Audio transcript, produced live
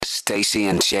Stacey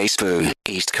and Jay Spoon,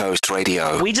 East Coast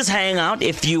Radio. We just hang out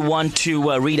if you want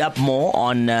to read up more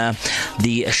on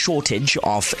the shortage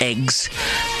of eggs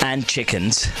and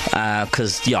chickens,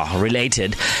 because,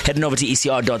 related. Heading over to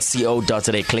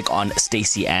ecr.co.za, click on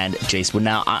Stacey and Jay Spoon.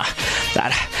 Now,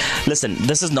 listen,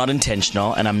 this is not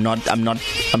intentional, and I'm not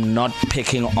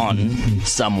picking on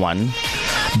someone,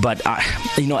 but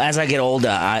as I get older,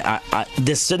 I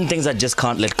there's certain things I just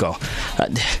can't let go.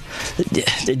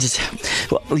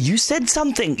 You said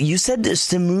something. You said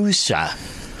Samoosa.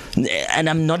 And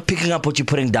I'm not picking up what you're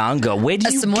putting down, girl. Where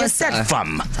do you get that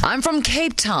from? I'm from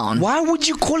Cape Town. Why would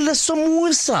you call it a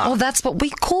Samoosa? Oh, that's what we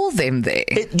call them there.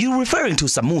 You're referring to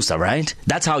Samoosa, right?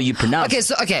 That's how you pronounce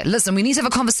it. Okay, listen, we need to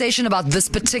have a conversation about this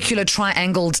particular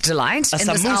triangled delight in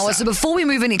this samoosa. hour. So before we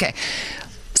move in, okay.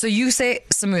 So you say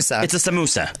Samoosa. It's a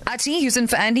Samoosa. Ati, who's in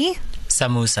for Andy?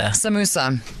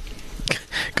 Samoosa.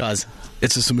 Guys,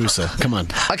 it's a Samoosa. Come on.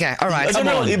 Okay, all right.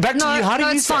 Back to you. How do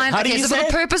you it's say? fine. How do you so say? for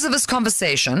the purpose of this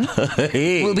conversation,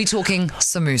 we'll be talking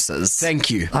samoosas. Thank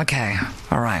you. Okay,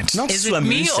 all right. Not Is it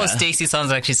me or Stacey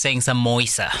sounds like she's saying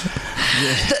Samoosa?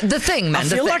 The thing, man.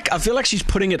 I feel like she's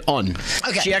putting it on.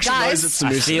 Okay, she actually guys, knows it's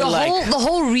Samoosa. The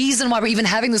whole reason why we're even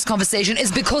having this conversation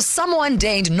is because someone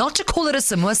deigned not to call it a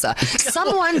samosa.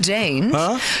 Someone deigned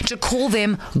to call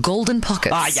them golden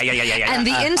pockets. Yeah. And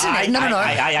the internet,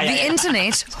 the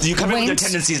internet. You come with your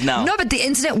tendencies now. No, but the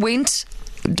internet went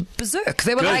berserk.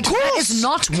 They were like, that is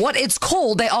not what it's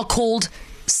called. They are called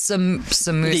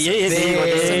samoosas.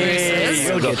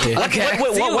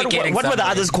 Okay. What were the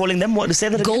others calling them? Say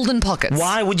that again. Golden pockets.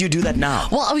 Why would you do that now?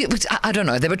 Well, I don't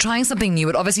know. They were trying something new.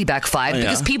 It obviously backfired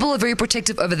because people are very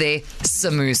protective over their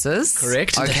samoosas.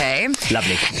 Correct. Okay.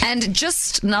 Lovely. And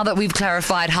just now that we've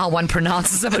clarified how one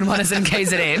pronounces them and one is in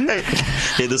KZN,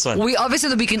 this one. we obviously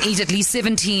that we can eat at least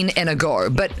 17 in a go.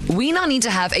 But we now need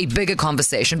to have a bigger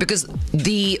conversation because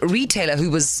the retailer who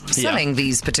was selling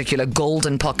these particular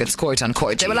golden pockets, quote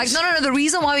unquote, they were like, no, the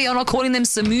reason why we are not calling them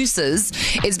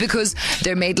samoosas is because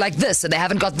they're made like this and they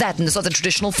haven't got that and it's not the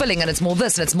traditional filling and it's more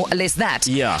this and it's more less that.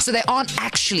 Yeah. So they aren't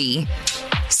actually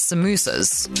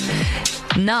samoosas.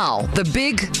 Now, the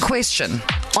big question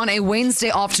on a Wednesday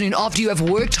afternoon after you have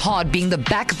worked hard being the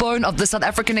backbone of the South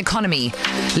African economy,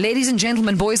 ladies and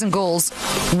gentlemen, boys and girls,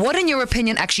 what in your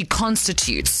opinion actually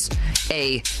constitutes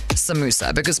a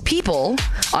samoosa? Because people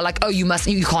are like, you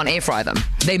can't air fry them.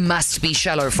 They must be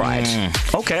shallow fried.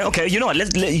 Okay. You know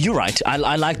what? You're right.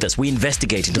 I like this. We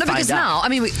investigated to find out. No, because now, I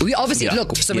mean, we obviously,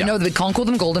 look, so we know that we can't call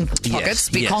them golden pockets.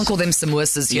 We can't call them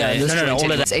samoosas here. No,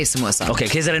 all of that. It's a samosa. Okay,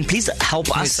 KZN, please help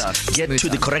us get to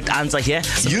the correct answer here.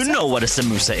 You know what a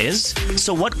samoosa is.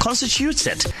 So what constitutes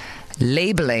it?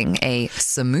 Labeling a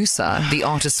samoosa, the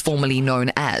artist formerly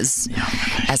known as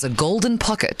a golden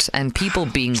pocket, and people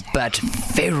being but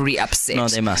very upset. No,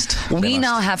 they must. We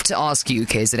now have to ask you,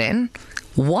 KZN,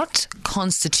 what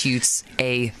constitutes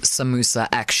a samoosa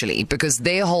actually? Because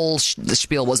their whole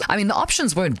spiel was, I mean, the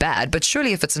options weren't bad, but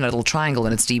surely if it's in a little triangle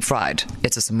and it's deep fried,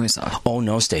 it's a samoosa. Oh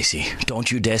no, Stacey.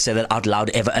 Don't you dare say that out loud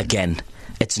ever again.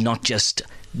 It's not just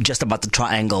about the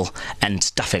triangle and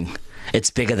stuffing. It's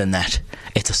bigger than that.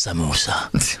 It's a samosa.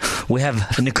 We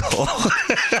have Nicole.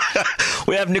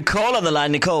 We have Nicole on the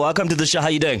line. Nicole, welcome to the show. How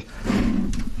you doing?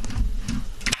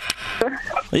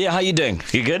 Yeah, how you doing?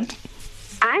 You good?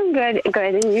 I'm good.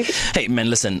 And you? Hey, man,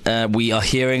 listen. We are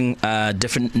hearing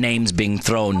different names being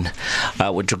thrown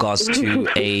with regards to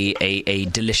a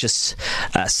delicious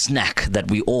snack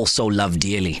that we all so love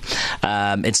dearly.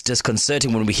 It's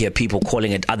disconcerting when we hear people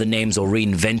calling it other names or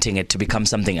reinventing it to become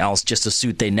something else just to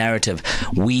suit their narrative.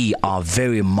 We are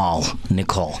very mal,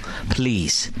 Nicole.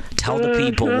 Please tell the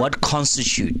people what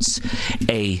constitutes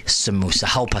a samoosa.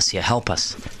 Help us here. Help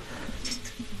us.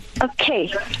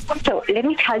 Okay, so let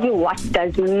me tell you what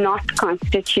does not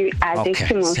constitute as a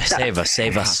samosa.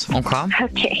 Save us.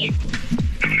 Okay.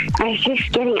 I was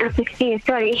just getting up to see you,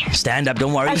 sorry. Stand up,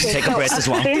 don't worry. Take a breath as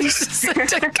well. Just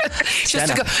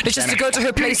to go to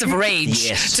her place of rage.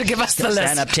 Yes. To give us the list.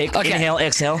 Stand up, take inhale,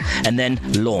 exhale, and then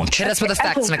launch. Hit us with the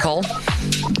facts, Nicole.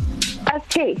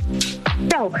 Okay,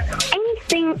 so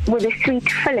anything with a sweet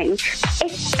filling,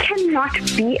 it cannot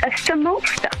be a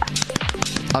samosa.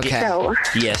 Okay. So,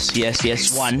 Yes.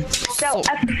 One. So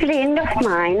a friend of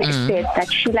mine said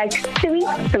that she likes sweet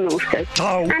samosas.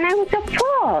 Oh. And I was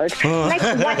appalled. Like,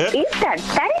 what is that?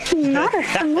 That is not a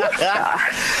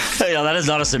samosa. Yeah, that is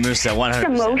not a samosa. 100%.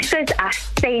 Samosas are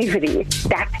savory.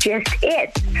 That's just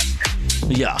it.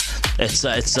 Yeah,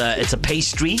 it's a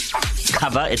pastry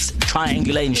cover. It's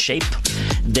triangular in shape.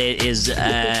 There is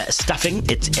stuffing.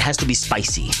 It has to be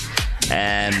spicy.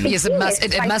 Yes,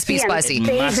 it must be spicy.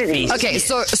 Must be. Okay,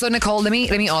 so Nicole, let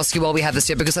me ask you while we have this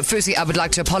here, because firstly, I would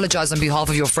like to apologize on behalf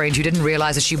of your friend who didn't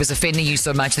realize that she was offending you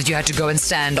so much that you had to go and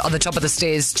stand on the top of the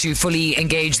stairs to fully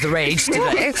engage the rage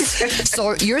today.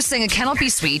 So you're saying it cannot be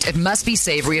sweet, it must be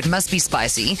savory, it must be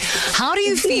spicy. How do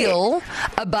you feel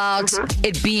about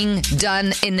it being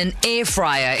done in an air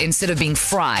fryer instead of being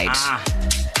fried?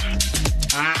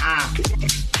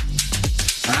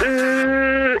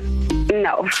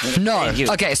 No. No. Thank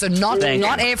you. Okay, so not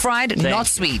air fried, not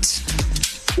sweet.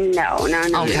 No.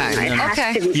 Okay. It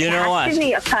has to be, You know what? It has to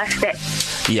be a pasta.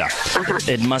 Yeah,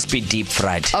 it must be deep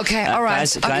fried. Okay, all right.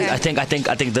 Guys, Okay. I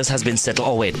think this has been settled.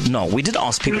 Oh wait, no, we did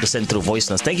ask people to send through voice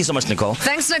notes. Thank you so much, Nicole.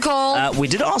 Thanks, Nicole. We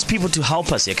did ask people to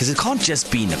help us here because it can't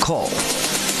just be Nicole.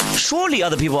 Surely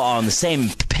other people are on the same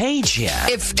page here.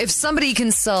 If somebody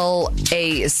can sell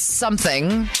a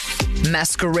something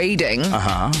masquerading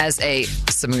as a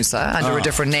samoosa under a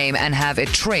different name and have it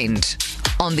trained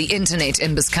on the internet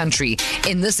in this country,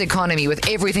 in this economy, with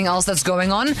everything else that's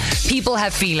going on, people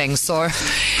have feelings. So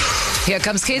here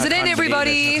comes KZN,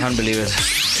 everybody. I can't believe it.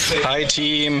 Hi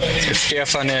team, it's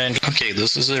Stefan. Okay,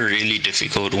 this is a really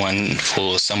difficult one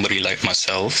for somebody like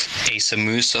myself. A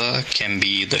samoosa can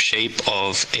be the shape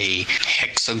of a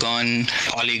hexagon,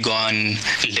 polygon,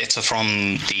 letter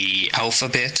from the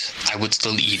alphabet. I would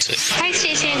still eat it. Hi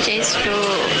Stacey and Jace,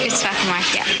 it's Fatima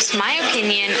here. My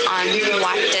opinion on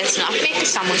what does not make a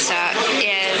samoosa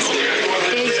is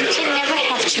you can never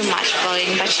have too much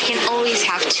filling, but you can always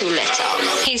have too little.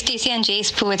 Hey Stacey and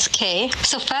Jace, it's Kay.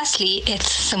 So firstly,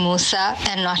 it's samoosa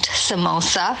and not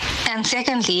samosa. And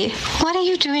secondly, what are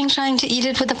you doing trying to eat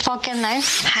it with a fork and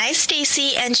knife? Hi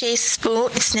Stacey and Jace Spoo,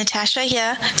 it's Natasha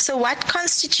here. So what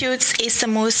constitutes a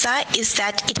samosa is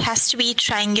that it has to be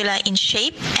triangular in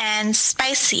shape and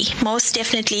spicy, most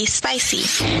definitely spicy.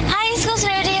 Hi East Coast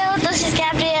Radio, this is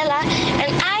Gabriella,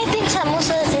 and I think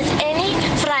samosas is any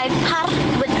fried part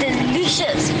with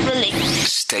delicious filling.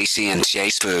 Stacey and Jay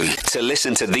Spoo. To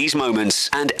listen to these moments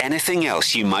and anything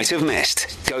else you might have missed,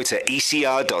 go to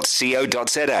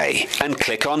ecr.co.za and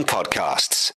click on podcasts.